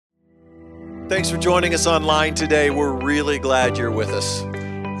Thanks for joining us online today. We're really glad you're with us.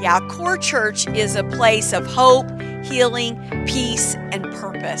 Yeah, Core Church is a place of hope, healing, peace, and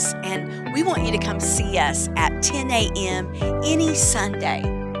purpose. And we want you to come see us at 10 a.m. any Sunday.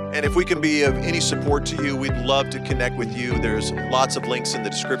 And if we can be of any support to you, we'd love to connect with you. There's lots of links in the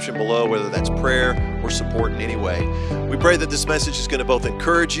description below, whether that's prayer or support in any way. We pray that this message is going to both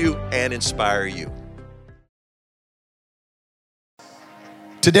encourage you and inspire you.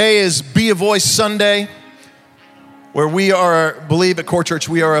 Today is Be a Voice Sunday, where we believe at Core Church,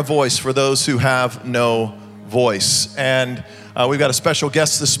 we are a voice for those who have no voice. And we've got a special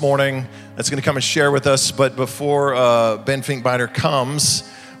guest this morning that's going to come and share with us. But before Ben Finkbeiner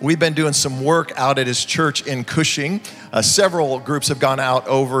comes, we've been doing some work out at his church in Cushing. Several groups have gone out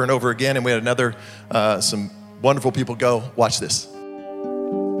over and over again, and we had some wonderful people go. Watch this.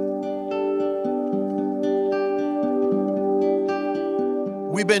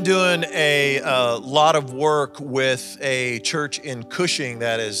 We've been doing a lot of work with a church in Cushing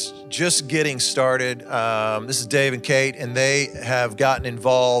that is just getting started. This is Dave and Kate, and they have gotten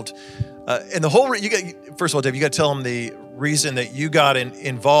involved. And the whole, first of all, Dave, you got to tell them the reason that you got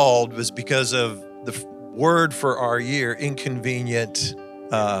involved was because of the word for our year, inconvenient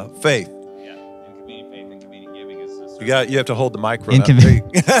faith. Yeah, inconvenient faith, inconvenient giving is. You have to hold the microphone up.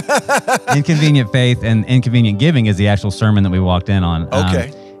 Inconvenient faith and inconvenient giving is the actual sermon that we walked in on.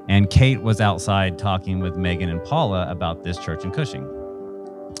 Okay. And Kate was outside talking with Megan and Paula about this church in Cushing,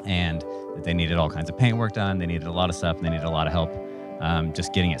 and that they needed all kinds of paint work done. They needed a lot of stuff, and they needed a lot of help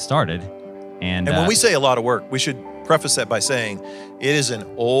just getting it started. And when we say a lot of work, we should preface that by saying it is an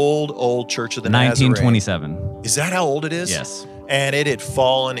old church of the Nazarene. 1927. Is that how old it is? Yes. And it had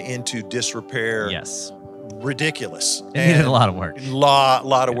fallen into disrepair. Yes. Ridiculous. It needed a lot of work.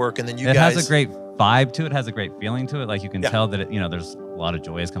 Lot of work. And then it has a great vibe to it, has a great feeling to it. Like you can tell that there's a lot of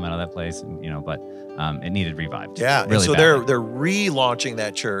joy has come out of that place, and but it needed revived. Yeah. Really and so badly. they're relaunching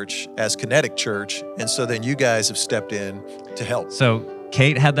that church as Kinetic Church. And so then you guys have stepped in to help. So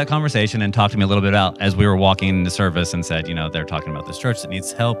Kate had that conversation and talked to me a little bit about as we were walking the service and said, they're talking about this church that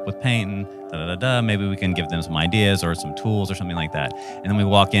needs help with paint and maybe we can give them some ideas or some tools or something like that. And then we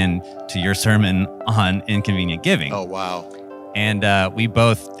walk in to your sermon on inconvenient giving. Oh, wow. And we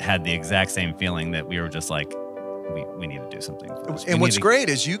both had the exact same feeling that we were just like, we need to do something. And what's great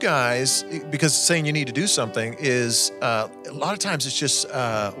is you guys, because saying you need to do something is a lot of times it's just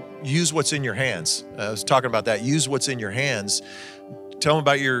use what's in your hands. I was talking about that. Use what's in your hands. Tell them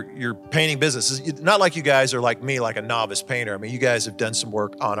about your painting business. It's not like you guys are like me, like a novice painter. I mean, you guys have done some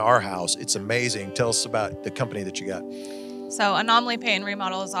work on our house. It's amazing. Tell us about the company that you got. So Anomaly Paint and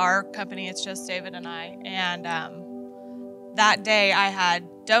Remodel is our company. It's just David and I. And that day I had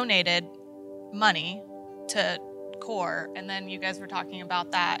donated money to Core, and then you guys were talking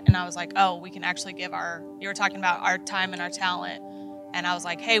about that, and I was like, oh, we can actually give you were talking about our time and our talent, and I was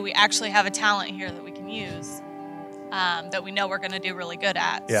like, hey, we actually have a talent here that we can use, that we know we're going to do really good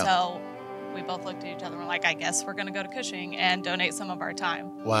at. Yeah. So we both looked at each other and we're like, I guess we're going to go to Cushing and donate some of our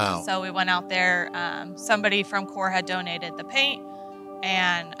time. Wow. So we went out there. Somebody from Core had donated the paint,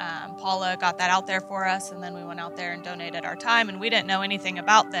 and Paula got that out there for us, and then we went out there and donated our time, and we didn't know anything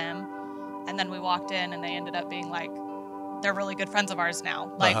about them. And then we walked in, and they ended up being like, they're really good friends of ours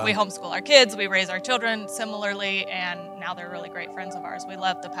now. Like, we homeschool our kids, we raise our children similarly, and now they're really great friends of ours. We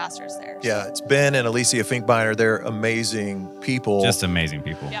love the pastors there. Yeah, it's Ben and Alicia Finkbeiner. They're amazing people. Just amazing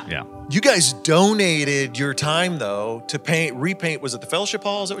people. Yeah. You guys donated your time, though, to repaint. Was it the fellowship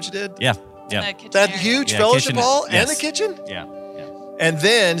hall? Is that what you did? Yeah. The kitchen That area. huge fellowship kitchen, hall and yes. the kitchen? Yeah. And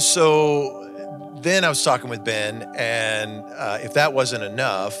then I was talking with Ben, and if that wasn't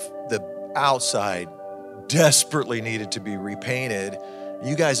enough, the outside desperately needed to be repainted.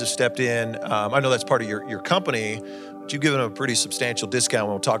 You guys have stepped in. I know that's part of your company, but you've given them a pretty substantial discount.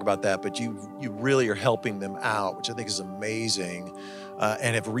 We'll talk about that, but you really are helping them out, which I think is amazing,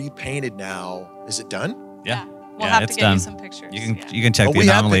 and have repainted now. Is it done? Yeah. We'll have it's to get done. you some pictures. You can check the we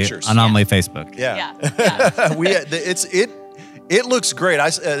have Anomaly pictures. Facebook. Yeah. Yeah. It looks great.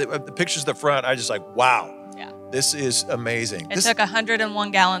 The pictures at the front, I just like, wow. Yeah. This is amazing. It took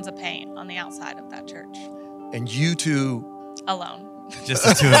 101 gallons of paint on the outside of that church. And you two Alone. Just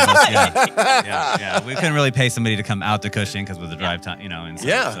the two of us. Yeah. We couldn't really pay somebody to come out to Cushing because with the drive time, and so,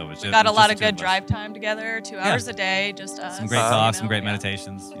 Yeah. so it was just, We got a lot the of two good us. drive time together, 2 hours a day, just us. Some great talks, some great Yeah.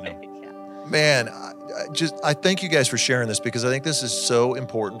 meditations. Yeah. Man, I thank you guys for sharing this, because I think this is so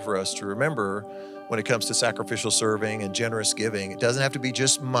important for us to remember when it comes to sacrificial serving and generous giving. It doesn't have to be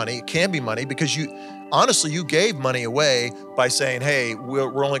just money. It can be money, because you gave money away by saying, hey,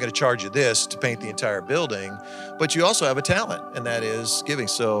 we're only going to charge you this to paint the entire building. But you also have a talent, and that is giving.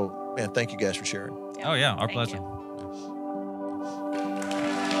 So, Man, thank you guys for sharing. Oh, yeah, our Thank pleasure. you.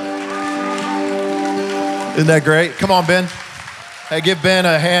 Isn't that great? Come on, Ben. Hey, give Ben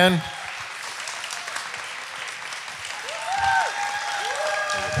a hand.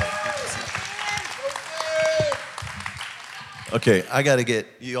 Okay, I got to get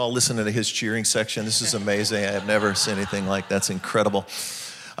you all listening to his cheering section. This is amazing. I have never seen anything like that. That's incredible.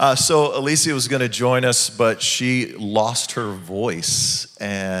 So Alicia was going to join us, but she lost her voice,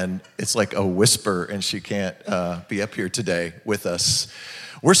 and it's like a whisper, and she can't be up here today with us.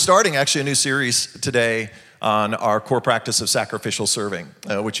 We're starting actually a new series today on our core practice of sacrificial serving,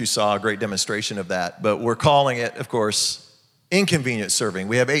 which you saw a great demonstration of that. But we're calling it, of course, inconvenient serving.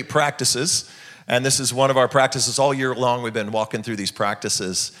 We have 8 practices. And this is one of our practices. All year long, we've been walking through these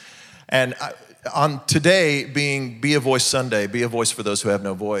practices. And on today being Be a Voice Sunday, be a voice for those who have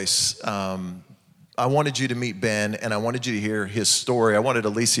no voice, I wanted you to meet Ben, and I wanted you to hear his story. I wanted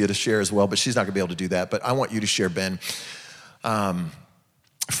Alicia to share as well, but she's not going to be able to do that. But I want you to share Ben.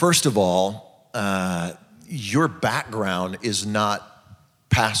 First of all, your background is not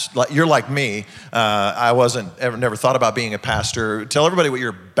you're like me. I never thought about being a pastor. Tell everybody what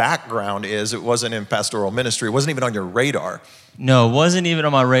your background is. It wasn't in pastoral ministry. It wasn't even on your radar. No, it wasn't even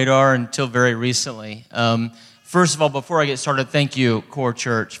on my radar until very recently. First of all, before I get started, thank you, Core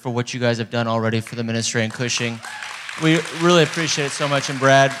Church, for what you guys have done already for the ministry in Cushing. We really appreciate it so much, and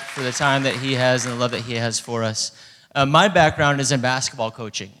Brad for the time that he has and the love that he has for us. My background is in basketball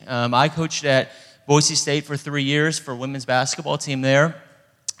coaching. I coached at Boise State for 3 years for women's basketball team there.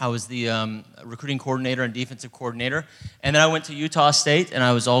 I was the recruiting coordinator and defensive coordinator. And then I went to Utah State, and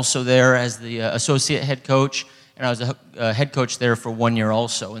I was also there as the associate head coach, and I was a head coach there for 1 year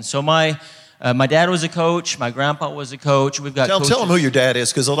also. And so my dad was a coach, my grandpa was a coach. We've got Tell them who your dad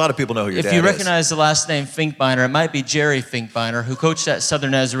is, because a lot of people know who your dad is. If you recognize the last name Finkbeiner, it might be Jerry Finkbeiner, who coached at Southern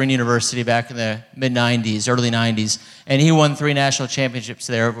Nazarene University back in the mid-'90s, early 90s. And he won 3 national championships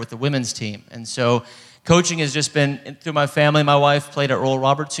there with the women's team. And so coaching has just been through my family. My wife played at Oral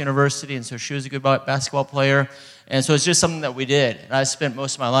Roberts University, and so she was a good basketball player. And so it's just something that we did. And I spent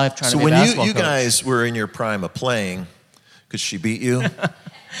most of my life trying to be a basketball coach. So when you guys were in your prime of playing, could she beat you?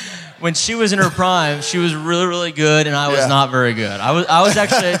 When she was in her prime, she was really, really good, and I was not very good. I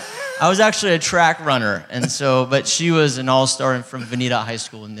was actually a track runner, and so, but she was an all-star from Veneta High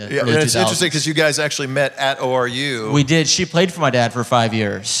School in the early 2000s. It's interesting because you guys actually met at ORU. We did. She played for my dad for 5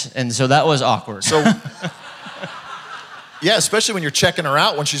 years, and so that was awkward. So, yeah, especially when you're checking her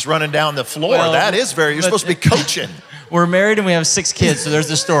out when she's running down the floor. Well, that is you're supposed to be coaching. We're married and we have 6 kids, so there's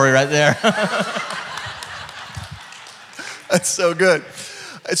the story right there. That's so good.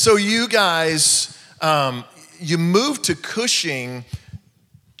 So you guys, you moved to Cushing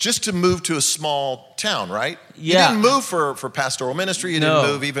just to move to a small town, right? Yeah. You didn't move for pastoral ministry. You didn't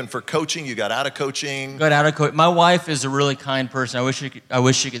move even for coaching. You got out of coaching. My wife is a really kind person. I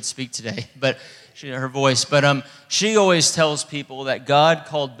wish she could speak today, but her voice. But she always tells people that God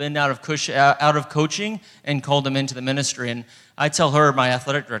called Ben out of coaching and called him into the ministry. And I tell her my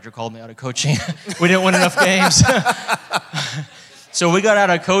athletic director called me out of coaching. We didn't win enough games. So we got out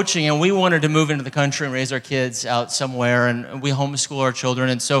of coaching, and we wanted to move into the country and raise our kids out somewhere, and we homeschool our children.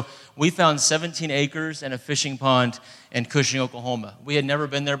 And so we found 17 acres and a fishing pond in Cushing, Oklahoma. We had never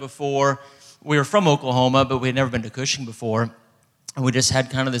been there before. We were from Oklahoma, but we had never been to Cushing before. And we just had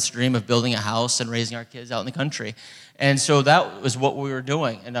kind of this dream of building a house and raising our kids out in the country. And so that was what we were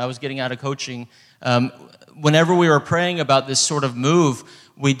doing. And I was getting out of coaching. Whenever we were praying about this sort of move,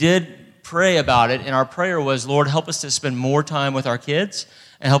 we did pray about it, and our prayer was, Lord, help us to spend more time with our kids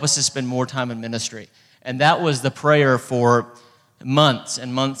and help us to spend more time in ministry. And that was the prayer for months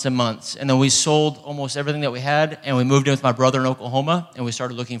and months and months. And then we sold almost everything that we had, and we moved in with my brother in Oklahoma, and we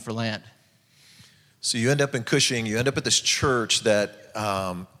started looking for land. So you end up in Cushing. You end up at this church that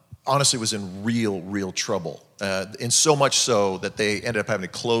honestly was in real trouble. And so much so that they ended up having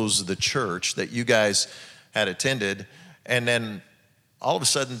to close the church that you guys had attended. And then all of a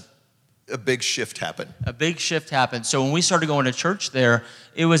sudden, a big shift happened. A big shift happened. So when we started going to church there,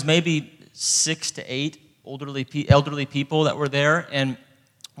 it was maybe 6 to 8 elderly people that were there. And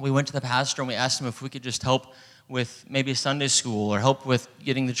we went to the pastor and we asked him if we could just help with maybe Sunday school or help with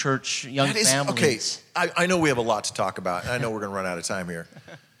getting the church young families. Okay, I know we have a lot to talk about. And I know we're going to run out of time here.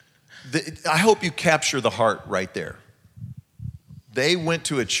 I hope you capture the heart right there. They went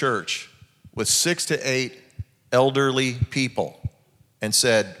to a church with 6 to 8 elderly people and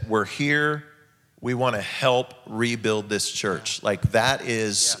said, we're here, we want to help rebuild this church. Like that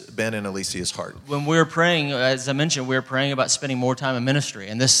is Ben and Alicia's heart. When we were praying, as I mentioned, we were praying about spending more time in ministry,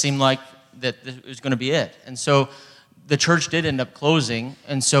 and this seemed like that this was going to be it. And so the church did end up closing,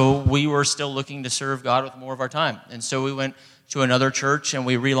 and so we were still looking to serve God with more of our time. And so we went to another church, and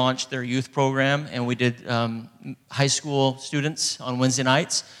we relaunched their youth program, and we did high school students on Wednesday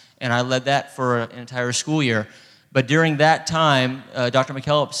nights, and I led that for an entire school year. But during that time, Dr.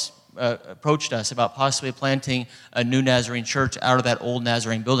 McKellips approached us about possibly planting a new Nazarene church out of that old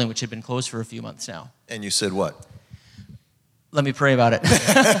Nazarene building, which had been closed for a few months now. And you said what? Let me pray about it.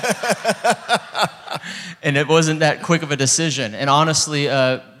 And it wasn't that quick of a decision. And honestly,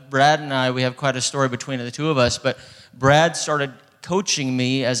 Brad and I, we have quite a story between the two of us, but Brad started coaching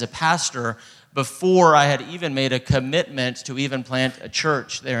me as a pastor before I had even made a commitment to even plant a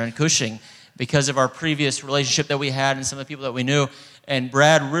church there in Cushing because of our previous relationship that we had and some of the people that we knew. And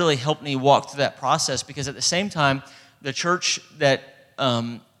Brad really helped me walk through that process because at the same time, the church that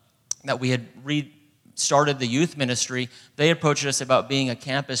we had started the youth ministry, they approached us about being a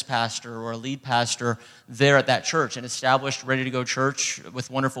campus pastor or a lead pastor there at that church, an established, ready-to-go church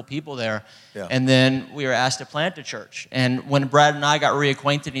with wonderful people there. Yeah. And then we were asked to plant a church. And when Brad and I got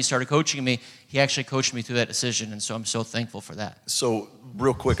reacquainted and he started coaching me, he actually coached me through that decision, and so I'm so thankful for that. So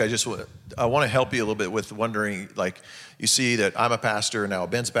real quick, I want to help you a little bit with wondering, like, you see that I'm a pastor, now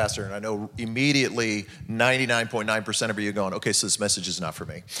Ben's a pastor, and I know immediately 99.9% of you are going, okay, so this message is not for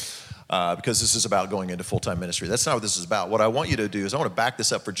me. Because this is about going into full-time ministry. That's not what this is about. What I want you to do is I want to back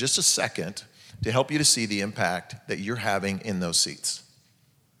this up for just a second to help you to see the impact that you're having in those seats.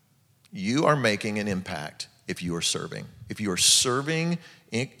 You are making an impact if you are serving. If you are serving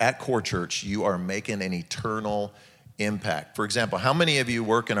at Core Church, you are making an eternal impact. For example, how many of you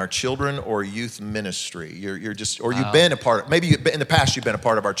work in our children or youth ministry? You've been a part of, maybe in the past you've been a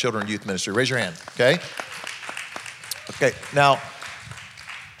part of our children youth ministry. Raise your hand, okay? Okay, now,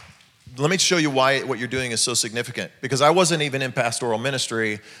 let me show you why what you're doing is so significant. Because I wasn't even in pastoral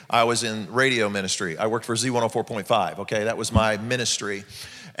ministry. I was in radio ministry. I worked for Z104.5, okay? That was my ministry.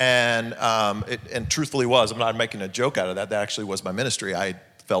 And it truthfully was. I'm not making a joke out of that. That actually was my ministry. I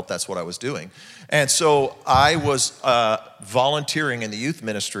felt that's what I was doing. And so I was volunteering in the youth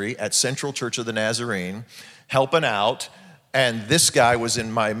ministry at Central Church of the Nazarene, helping out. And this guy was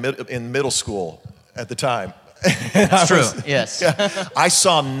in middle school at the time. It's true, yes. Yeah, I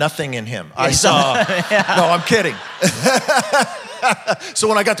saw nothing in him. No, I'm kidding. So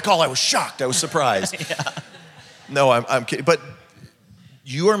when I got the call, I was shocked. I was surprised. Yeah. No, I'm kidding. But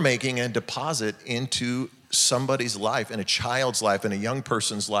you are making a deposit into somebody's life, in a child's life, in a young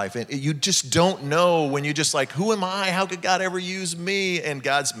person's life. And you just don't know when you're just like, who am I? How could God ever use me? And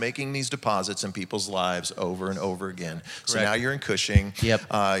God's making these deposits in people's lives over and over again. Correct. So now you're in Cushing. Yep.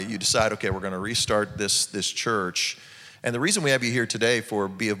 You decide, okay, we're going to restart this church. And the reason we have you here today for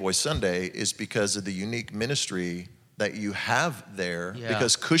Be a Voice Sunday is because of the unique ministry that you have there. Yeah.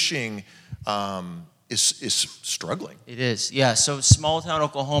 Because Cushing is struggling. It is, yeah. So small town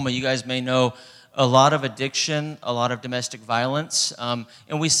Oklahoma, you guys may know, a lot of addiction, a lot of domestic violence, and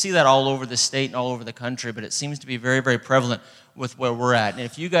we see that all over the state and all over the country, but it seems to be very, very prevalent with where we're at. And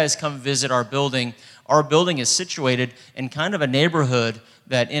if you guys come visit our building is situated in kind of a neighborhood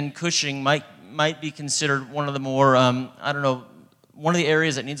that in Cushing might be considered one of the more, one of the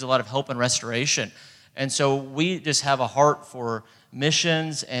areas that needs a lot of help and restoration. And so we just have a heart for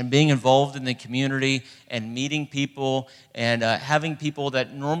missions and being involved in the community and meeting people and having people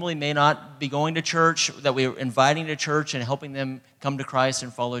that normally may not be going to church, that we're inviting to church and helping them come to Christ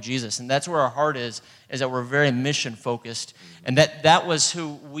and follow Jesus. And that's where our heart is that we're very mission focused. And that was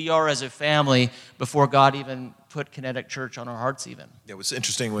who we are as a family before God even put Kinetic Church on our hearts even. It was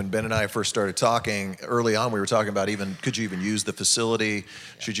interesting when Ben and I first started talking, early on we were talking about could you even use the facility? Yeah.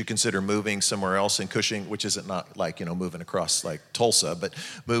 Should you consider moving somewhere else in Cushing, which isn't not like, moving across like Tulsa, but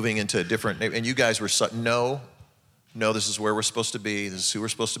moving into a different, and you guys were, no, this is where we're supposed to be. This is who we're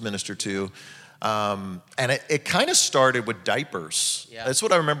supposed to minister to. And it kind of started with diapers. Yeah. That's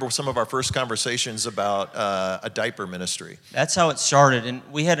what I remember some of our first conversations about a diaper ministry. That's how it started. And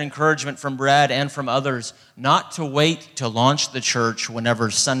we had encouragement from Brad and from others not to wait to launch the church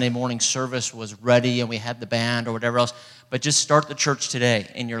whenever Sunday morning service was ready and we had the band or whatever else, but just start the church today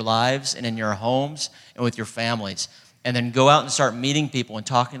in your lives and in your homes and with your families. And then go out and start meeting people and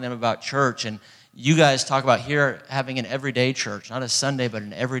talking to them about church. And you guys talk about here having an everyday church, not a Sunday, but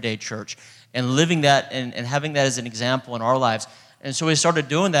an everyday church. And living that and having that as an example in our lives. And so we started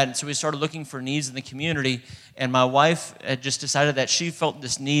doing that, and so we started looking for needs in the community. And my wife had just decided that she felt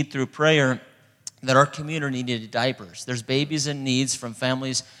this need through prayer that our community needed diapers. There's babies in needs from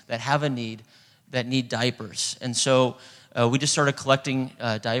families that have a need, that need diapers. And so we just started collecting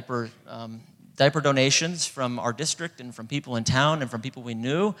diaper donations from our district and from people in town and from people we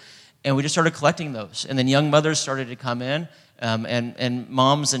knew. And we just started collecting those. And then young mothers started to come in, and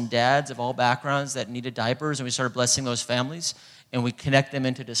moms and dads of all backgrounds that needed diapers, and we started blessing those families, and we connect them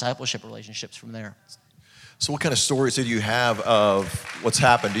into discipleship relationships from there. So what kind of stories did you have of what's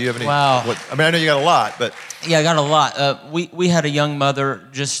happened? Do you have any? Wow. I mean, I know you got a lot, but. Yeah, I got a lot. We had a young mother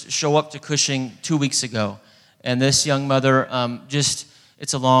just show up to Cushing 2 weeks ago. And this young mother,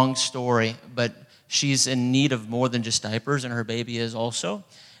 it's a long story, but she's in need of more than just diapers, and her baby is also.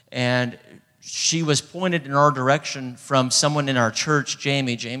 And she was pointed in our direction from someone in our church,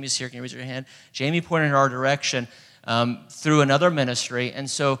 Jamie. Jamie's here. Can you raise your hand? Jamie pointed in our direction through another ministry. And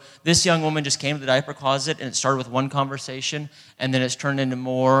so this young woman just came to the diaper closet, and it started with one conversation, and then it's turned into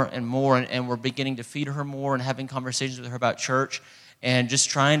more and more, and we're beginning to feed her more and having conversations with her about church and just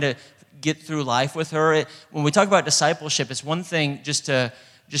trying to get through life with her. When we talk about discipleship, it's one thing just to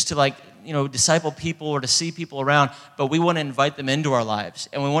disciple people or to see people around, but we want to invite them into our lives.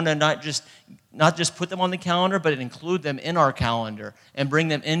 And we want to not just put them on the calendar, but include them in our calendar and bring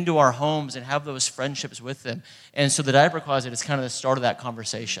them into our homes and have those friendships with them. And so the diaper closet is kind of the start of that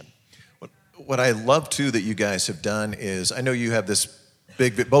conversation. What I love, too, that you guys have done is, I know you have this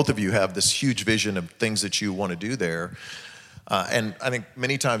both of you have this huge vision of things that you want to do there. And I think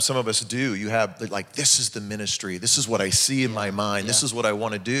many times some of us do. You have, like, this is the ministry. This is what I see in my mind. This is what I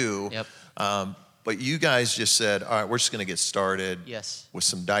want to do. Yep. But you guys just said, all right, we're just going to get started with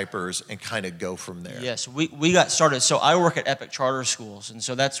some diapers and kind of go from there. Yes, we got started. So I work at Epic Charter Schools, and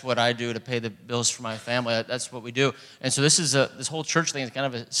so that's what I do to pay the bills for my family. That's what we do. And so this whole church thing is kind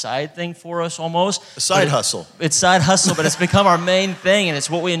of a side thing for us almost. A side hustle. It's side hustle, but it's become our main thing, and it's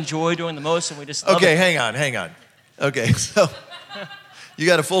what we enjoy doing the most, and we just love it. Hang on. Okay, so you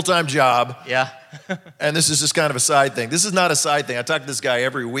got a full-time job. Yeah. And this is just kind of a side thing. This is not a side thing. I talk to this guy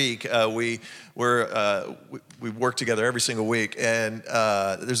every week. We work together every single week, and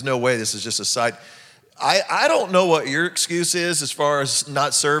there's no way this is just a side. I don't know what your excuse is as far as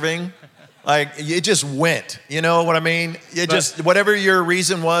not serving. Like, it just went. You know what I mean? Whatever your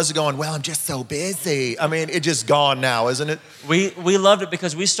reason was, going, well, I'm just so busy. I mean, it's just gone now, isn't it? We loved it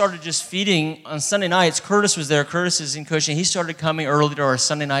because we started just feeding on Sunday nights. Curtis was there. Curtis is in Cushing. He started coming early to our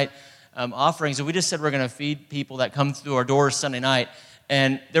Sunday night offerings, and we just said we're going to feed people that come through our doors Sunday night.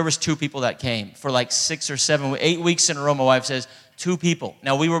 And there was 2 people that came for like 6 or 7, 8 weeks in a row. My wife says 2 people.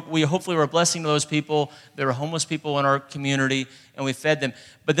 Now we hopefully were a blessing to those people. There were homeless people in our community, and we fed them.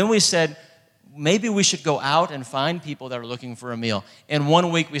 But then we said, maybe we should go out and find people that are looking for a meal. In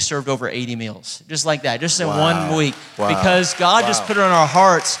 1 week, we served over 80 meals, just like that, just in 1 week. Wow. Because God just put it on our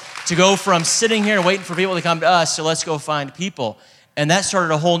hearts to go from sitting here and waiting for people to come to us, so let's go find people. And that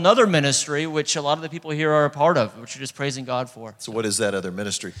started a whole nother ministry, which a lot of the people here are a part of, which we're just praising God for. So what is that other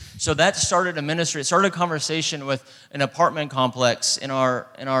ministry? So that started a ministry. It started a conversation with an apartment complex in our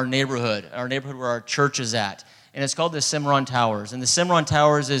neighborhood where our church is at. And it's called the Cimarron Towers. And the Cimarron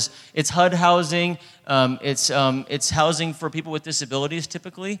Towers it's HUD housing. It's housing for people with disabilities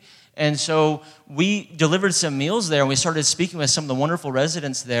typically. And so we delivered some meals there, and we started speaking with some of the wonderful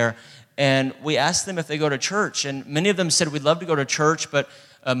residents there. And we asked them if they go to church. And many of them said, we'd love to go to church, but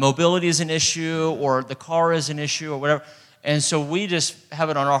mobility is an issue, or the car is an issue, or whatever. And so we just have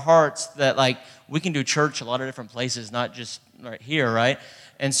it on our hearts that, like, we can do church a lot of different places, not just right here, right?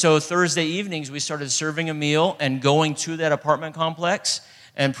 And so Thursday evenings, we started serving a meal and going to that apartment complex.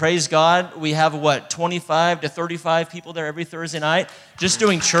 And praise God, we have, 25 to 35 people there every Thursday night just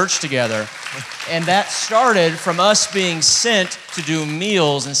doing church together. And that started from us being sent to do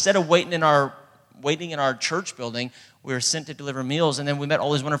meals. Instead of waiting in our church building, we were sent to deliver meals. And then we met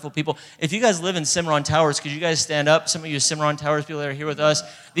all these wonderful people. If you guys live in Cimarron Towers, could you guys stand up? Some of you Cimarron Towers people that are here with us.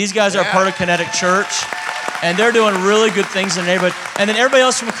 These guys are part of Kinetic Church. And they're doing really good things in the neighborhood. And then everybody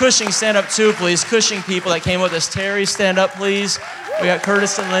else from Cushing, stand up too, please. Cushing people that came with us. Terry, stand up, please. We got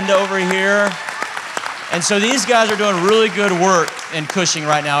Curtis and Linda over here. And so these guys are doing really good work in Cushing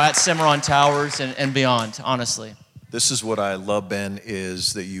right now at Cimarron Towers and beyond, honestly. This is what I love, Ben,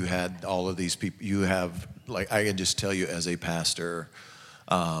 is that you had all of these people. You have, like, I can just tell you as a pastor,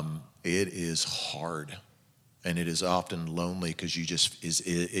 it is hard. And it is often lonely because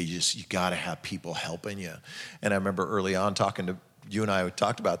you got to have people helping you. And I remember early on talking to you, and I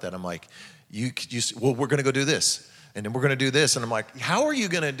talked about that. I'm like, we're going to go do this. And then we're going to do this. And I'm like, how are you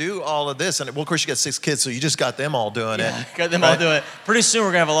going to do all of this? And well, of course, you got 6 kids, so you just got them all doing it. Got them all doing it. Pretty soon,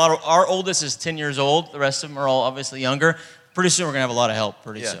 we're going to have our oldest is 10 years old. The rest of them are all obviously younger. Pretty soon, we're going to have a lot of help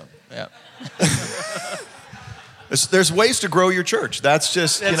pretty soon. Yeah. There's ways to grow your church. That's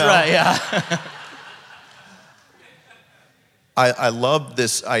right, yeah. I love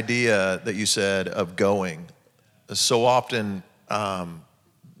this idea that you said of going. So often,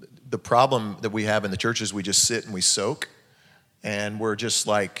 the problem that we have in the church is we just sit and we soak, and we're just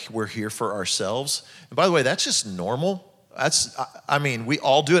like, we're here for ourselves. And by the way, that's just normal. I mean, we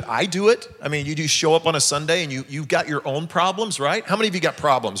all do it. I do it. I mean, you do show up on a Sunday and you've got your own problems, right? How many of you got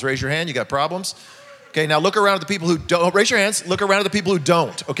problems? Raise your hand. You got problems? Okay, now look around at the people who don't. Raise your hands. Look around at the people who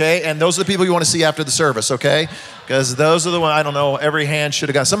don't, okay? And those are the people you want to see after the service, okay? Because those are the ones, I don't know, every hand should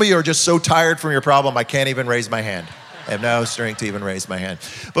have gone. Some of you are just so tired from your problem, I can't even raise my hand. I have no strength to even raise my hand.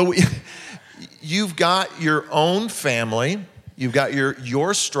 But you've got your own family. You've got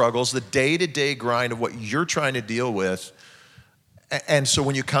your struggles, the day-to-day grind of what you're trying to deal with. And so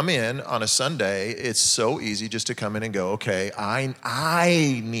when you come in on a Sunday, it's so easy just to come in and go, okay,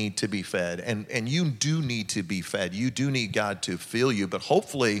 I need to be fed. And you do need to be fed. You do need God to fill you. But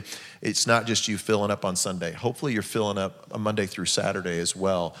hopefully, it's not just you filling up on Sunday. Hopefully, you're filling up a Monday through Saturday as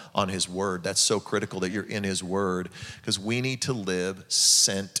well on His Word. That's so critical that you're in His Word, because we need to live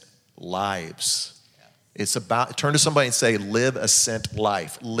sent lives. It's about, turn to somebody and say, live a sent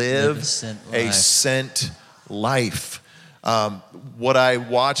life. Live a sent life. What I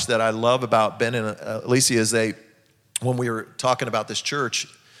watch that I love about Ben and Alicia is when we were talking about this church,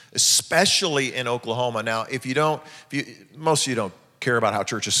 especially in Oklahoma. Now, most of you don't care about how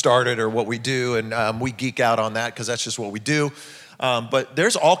churches started or what we do, and we geek out on that because that's just what we do. But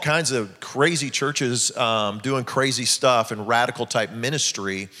there's all kinds of crazy churches doing crazy stuff and radical type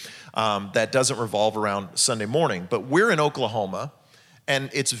ministry that doesn't revolve around Sunday morning. But we're in Oklahoma.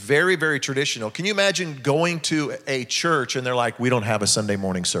 And it's very, very traditional. Can you imagine going to a church and they're like, we don't have a Sunday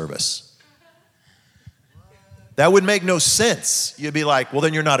morning service? That would make no sense. You'd be like, well,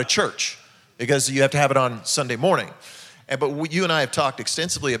 then you're not a church because you have to have it on Sunday morning. But you and I have talked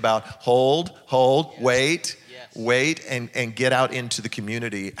extensively about hold, wait, and get out into the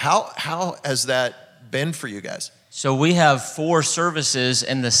community. How has that been for you guys? So we have 4 services,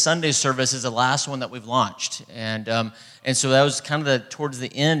 and the Sunday service is the last one that we've launched. And so that was kind of towards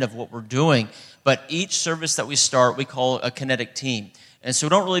the end of what we're doing. But each service that we start, we call a kinetic team. And so we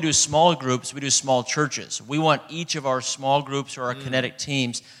don't really do small groups, we do small churches. We want each of our small groups or our kinetic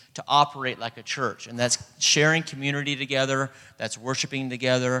teams to operate like a church. And that's sharing community together, that's worshiping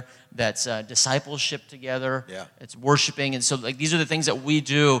together, that's discipleship together, it's worshiping. And so these are the things that we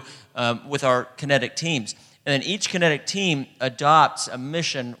do with our kinetic teams. And then each kinetic team adopts a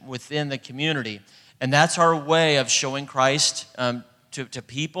mission within the community. And that's our way of showing Christ to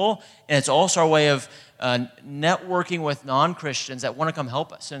people. And it's also our way of networking with non-Christians that want to come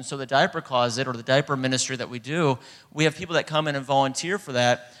help us. And so the diaper closet or the diaper ministry that we do, we have people that come in and volunteer for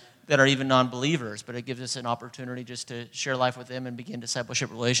that are even non-believers. But it gives us an opportunity just to share life with them and begin discipleship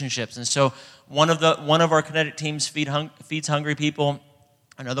relationships. And so one of our kinetic teams feeds hungry people.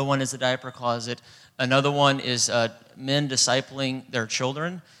 Another one is the diaper closet. Another one is men discipling their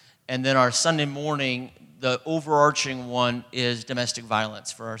children. And then our Sunday morning, the overarching one is domestic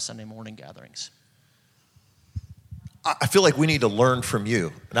violence for our Sunday morning gatherings. I feel like we need to learn from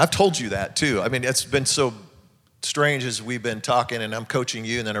you. And I've told you that too. I mean, it's been so strange as we've been talking and I'm coaching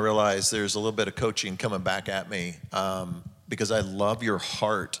you, and then I realize there's a little bit of coaching coming back at me because I love your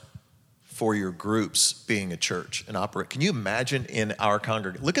heart for your groups being a church and operate. Can you imagine in our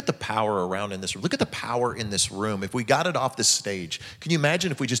congregation? Look at the power around in this room. Look at the power in this room. If we got it off the stage, can you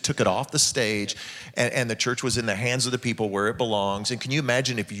imagine if we just took it off the stage and the church was in the hands of the people where it belongs? And can you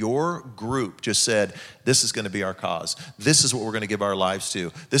imagine if your group just said, this is going to be our cause. This is what we're going to give our lives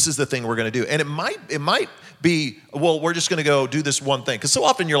to. This is the thing we're going to do. And it might be, well, we're just going to go do this one thing. Because so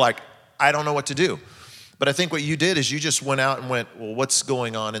often you're like, I don't know what to do. But I think what you did is you just went out and went, well, what's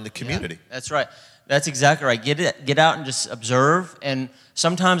going on in the community? Yeah, that's right. That's exactly right. Get out and just observe. And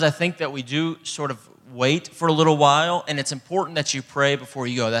sometimes I think that we do sort of wait for a little while, and it's important that you pray before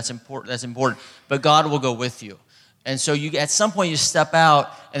you go. That's important. But God will go with you. And so at some point you step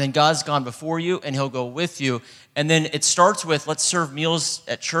out, and then God's gone before you, and He'll go with you. And then it starts with, let's serve meals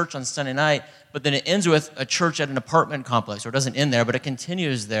at church on Sunday night, but then it ends with a church at an apartment complex, or it doesn't end there, but it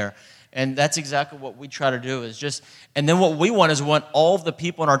continues there. And that's exactly what we try to do and then what we want is all of the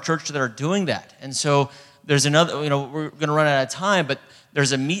people in our church that are doing that. And so there's another, we're going to run out of time, but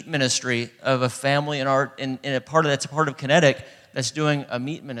there's a meat ministry of a family in a part of Kinetic that's doing a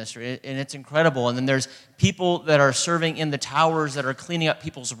meat ministry, and it's incredible. And then there's people that are serving in the towers that are cleaning up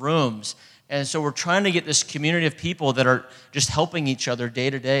people's rooms. And so we're trying to get this community of people that are just helping each other day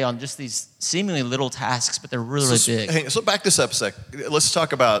to day on just these seemingly little tasks, but they're really big. So back this up a sec. Let's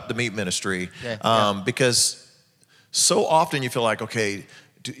talk about the meat ministry. Because so often you feel like, okay,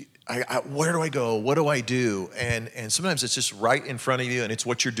 where do I go? What do I do? And sometimes it's just right in front of you, and it's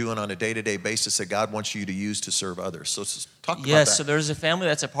what you're doing on a day-to-day basis that God wants you to use to serve others. So let's just talk about that. Yes, so there's a family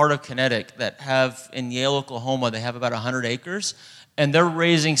that's a part of Kinetic that have, in Yale, Oklahoma, they have about 100 acres, and they're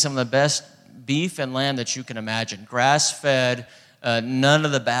raising some of the best beef and lamb that you can imagine. Grass-fed, none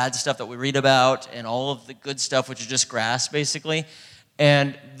of the bad stuff that we read about, and all of the good stuff, which is just grass, basically.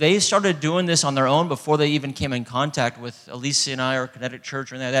 And they started doing this on their own before they even came in contact with Alicia and I or Kinetic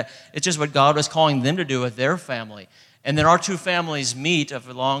Church or anything like that. It's just what God was calling them to do with their family. And then our two families meet, of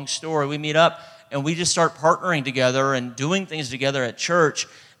a long story, we meet up and we just start partnering together and doing things together at church.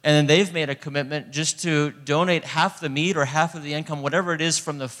 And then they've made a commitment just to donate half the meat or half of the income, whatever it is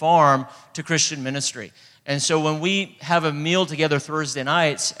from the farm, to Christian ministry. And so when we have a meal together Thursday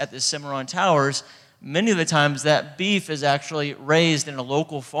nights at the Cimarron Towers, many of the times that beef is actually raised in a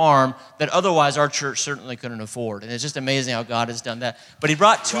local farm that otherwise our church certainly couldn't afford. And it's just amazing how God has done that. But he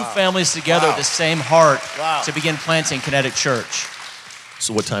brought two families together with the same heart to begin planting Kinetic Church.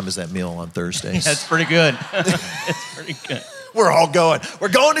 So what time is that meal on Thursdays? Yeah, it's pretty good. It's pretty good. We're all going. We're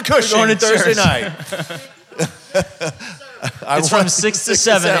going to Cushing Thursday night. It's from 6 to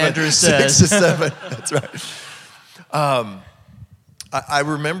 7, Andrew says. 6 to 7, that's right. I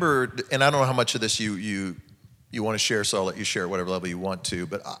remember, and I don't know how much of this you want to share, so I'll let you share at whatever level you want to,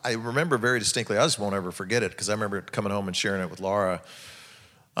 but I remember very distinctly, I just won't ever forget it, because I remember coming home and sharing it with Laura.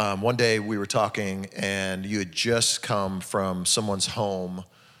 One day we were talking, and you had just come from someone's home,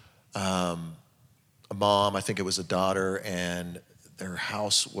 a mom, I think it was a daughter, and their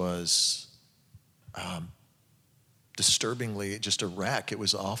house was disturbingly just a wreck. It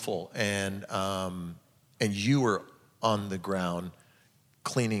was awful, and you were on the ground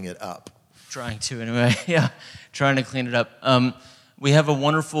cleaning it up. Trying to, anyway. Yeah, trying to clean it up. We have a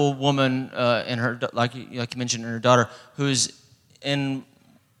wonderful woman and her, like you mentioned, and her daughter, who's in.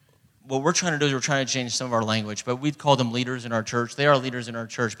 What we're trying to do is we're trying to change some of our language, but we'd call them leaders in our church. They are leaders in our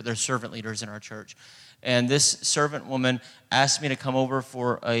church, but they're servant leaders in our church. And this servant woman asked me to come over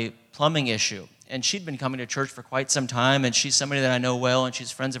for a plumbing issue. And she'd been coming to church for quite some time, and she's somebody that I know well, and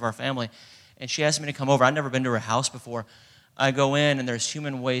she's friends of our family. And she asked me to come over. I'd never been to her house before. I go in, and there's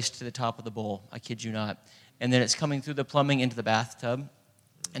human waste to the top of the bowl. I kid you not. And then it's coming through the plumbing into the bathtub,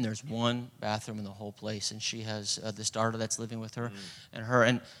 and there's one bathroom in the whole place. And she has this daughter that's living with her,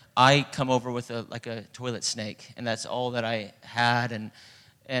 and I come over with a toilet snake, and that's all that I had.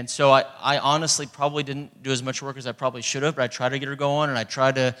 And so I honestly probably didn't do as much work as I probably should have, but I tried to get her going, and I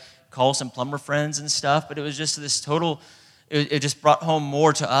tried to call some plumber friends and stuff. But it was just this total. It just brought home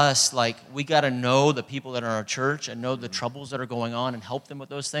more to us, like, we got to know the people that are in our church and know the troubles that are going on and help them with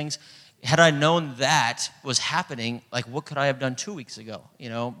those things. Had I known that was happening, like, what could I have done 2 weeks ago,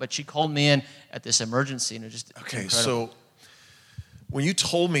 But she called me in at this emergency, and it just Okay, incredible. so when you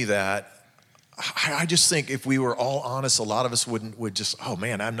told me that, I just think if we were all honest, a lot of us would just, oh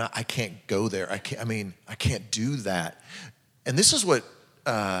man, I can't go there. I can't do that. And this is what,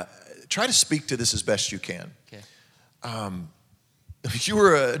 try to speak to this as best you can. Okay. You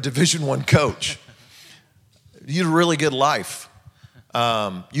were a Division I coach. You had a really good life.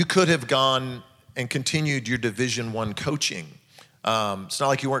 You could have gone and continued your Division I coaching. It's not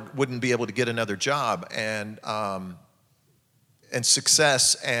like you wouldn't be able to get another job and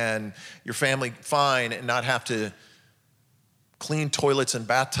success and your family fine and not have to clean toilets and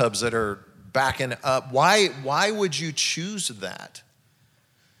bathtubs that are backing up. Why would you choose that?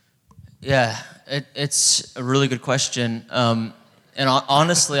 Yeah, it's a really good question. And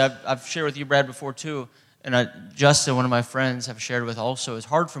honestly, I've shared with you, Brad, before too, and Justin, one of my friends, have shared with also. It's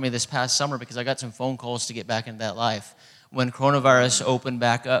hard for me this past summer because I got some phone calls to get back into that life. When coronavirus opened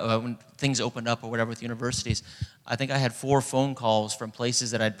back up, when things opened up or whatever with universities, I think I had 4 phone calls from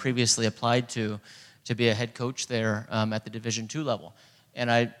places that I'd previously applied to be a head coach there at the Division II level. And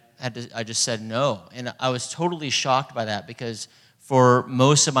I just said no. And I was totally shocked by that because for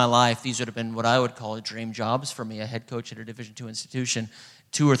most of my life, these would have been what I would call dream jobs for me, a head coach at a Division II institution,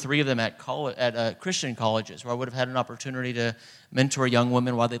 2 or 3 of them at Christian colleges, where I would have had an opportunity to mentor young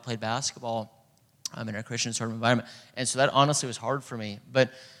women while they played basketball in a Christian sort of environment. And so that honestly was hard for me.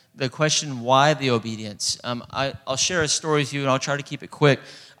 But the question, why the obedience? I'll share a story with you, and I'll try to keep it quick.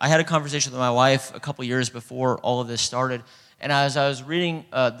 I had a conversation with my wife a couple years before all of this started. And as I was reading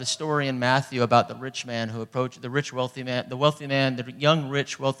the story in Matthew about the rich man who approached the young,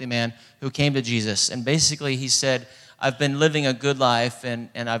 rich, wealthy man who came to Jesus. And basically he said, I've been living a good life and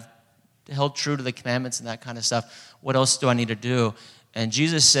I've held true to the commandments and that kind of stuff. What else do I need to do? And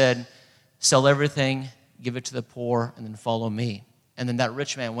Jesus said, sell everything, give it to the poor, and then follow me. And then that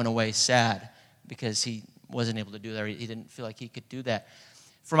rich man went away sad because he wasn't able to do that. He didn't feel like he could do that.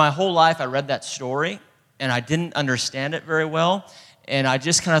 For my whole life, I read that story, and I didn't understand it very well. And I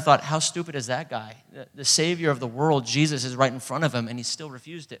just kind of thought, how stupid is that guy? The Savior of the world, Jesus, is right in front of him, and he still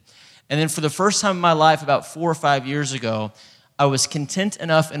refused it. And then for the first time in my life, about 4 or 5 years ago, I was content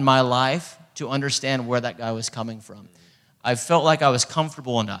enough in my life to understand where that guy was coming from. I felt like I was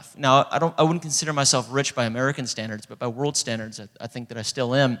comfortable enough. Now, I wouldn't consider myself rich by American standards, but by world standards, I think that I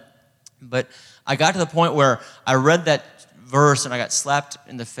still am. But I got to the point where I read that verse and I got slapped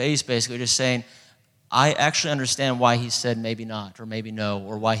in the face, basically just saying, I actually understand why he said maybe not or maybe no,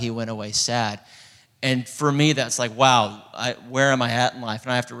 or why he went away sad. And for me, that's like, wow, where am I at in life?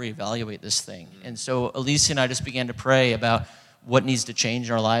 And I have to reevaluate this thing. And so Alicia and I just began to pray about what needs to change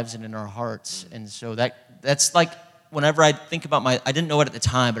in our lives and in our hearts. And so that's like, whenever I think about I didn't know it at the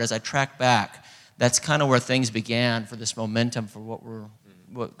time, but as I track back, that's kind of where things began for this momentum for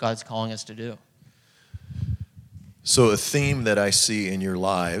what God's calling us to do. So a theme that I see in your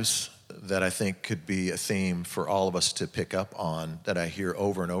lives that I think could be a theme for all of us to pick up on, that I hear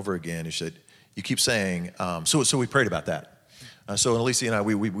over and over again, is that you keep saying, so we prayed about that. So Alicia and I,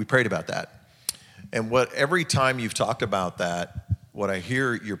 we prayed about that. And every time you've talked about that, what I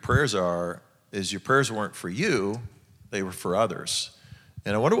hear your prayers is your prayers weren't for you, they were for others.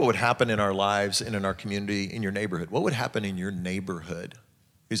 And I wonder what would happen in our lives and in our community, in your neighborhood. What would happen in your neighborhood?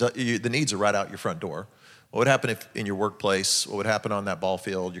 The needs are right out your front door. What would happen in your workplace? What would happen on that ball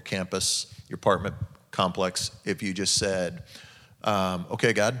field, your campus, your apartment complex, if you just said,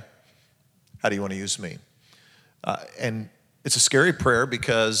 okay, God, how do you want to use me? And it's a scary prayer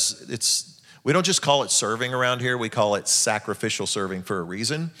because we don't just call it serving around here. We call it sacrificial serving for a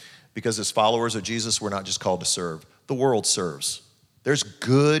reason, because as followers of Jesus, we're not just called to serve. The world serves. There's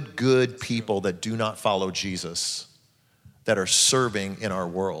good people that do not follow Jesus that are serving in our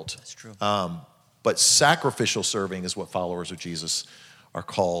world. That's true. But sacrificial serving is what followers of Jesus are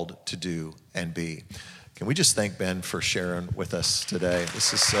called to do and be. Can we just thank Ben for sharing with us today?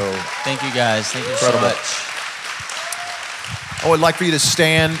 This is so Thank you, guys. Thank you incredible. so much. I would like for you to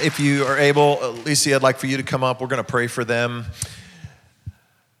stand if you are able. Alicia, I'd like for you to come up. We're going to pray for them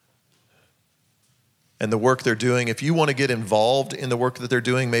and the work they're doing. If you want to get involved in the work that they're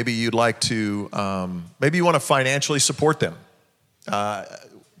doing, maybe you'd like to, maybe you want to financially support them.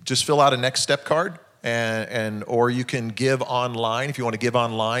 Just fill out a next step card, or you can give online. If you want to give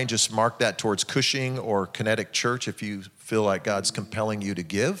online, just mark that towards Cushing or Kinetic Church if you feel like God's compelling you to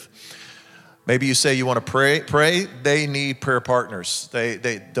give. Maybe you say you want to pray. They need prayer partners.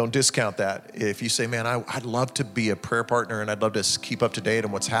 They don't discount that. If you say, man, I'd love to be a prayer partner and I'd love to keep up to date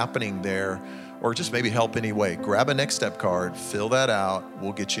on what's happening there, or just maybe help anyway, grab a next step card, fill that out.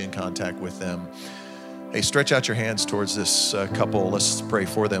 We'll get you in contact with them. Hey, stretch out your hands towards this couple. Let's pray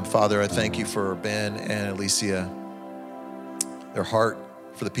for them. Father, I thank you for Ben and Alicia, their heart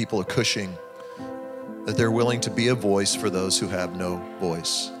for the people of Cushing, that they're willing to be a voice for those who have no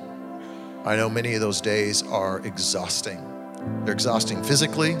voice. I know many of those days are exhausting. They're exhausting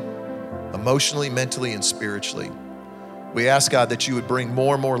physically, emotionally, mentally, and spiritually. We ask, God, that you would bring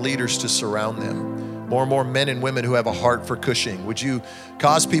more and more leaders to surround them, more and more men and women who have a heart for Cushing. Would you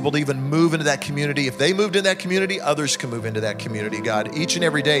cause people to even move into that community? If they moved in that community, others can move into that community, God. Each and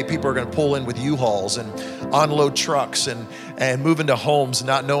every day, people are going to pull in with U-Hauls and unload trucks and move into homes,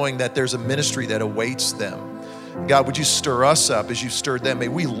 not knowing that there's a ministry that awaits them. God, would you stir us up as you stirred them? May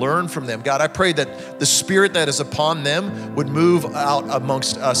we learn from them. God, I pray that the spirit that is upon them would move out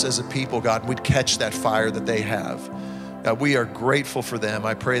amongst us as a people, God, and we'd catch that fire that they have. God, we are grateful for them.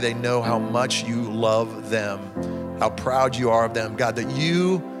 I pray they know how much you love them, how proud you are of them. God, that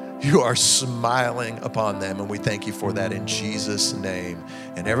you are smiling upon them, and we thank you for that in Jesus' name.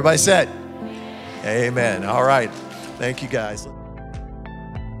 And everybody said, amen. All right. Thank you, guys.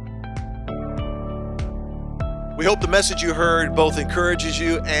 We hope the message you heard both encourages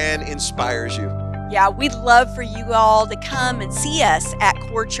you and inspires you. Yeah, we'd love for you all to come and see us at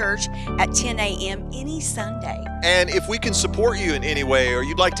Core Church at 10 a.m. any Sunday. And if we can support you in any way, or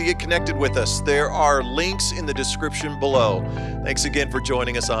you'd like to get connected with us, there are links in the description below. Thanks again for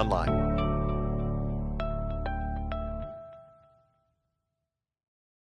joining us online.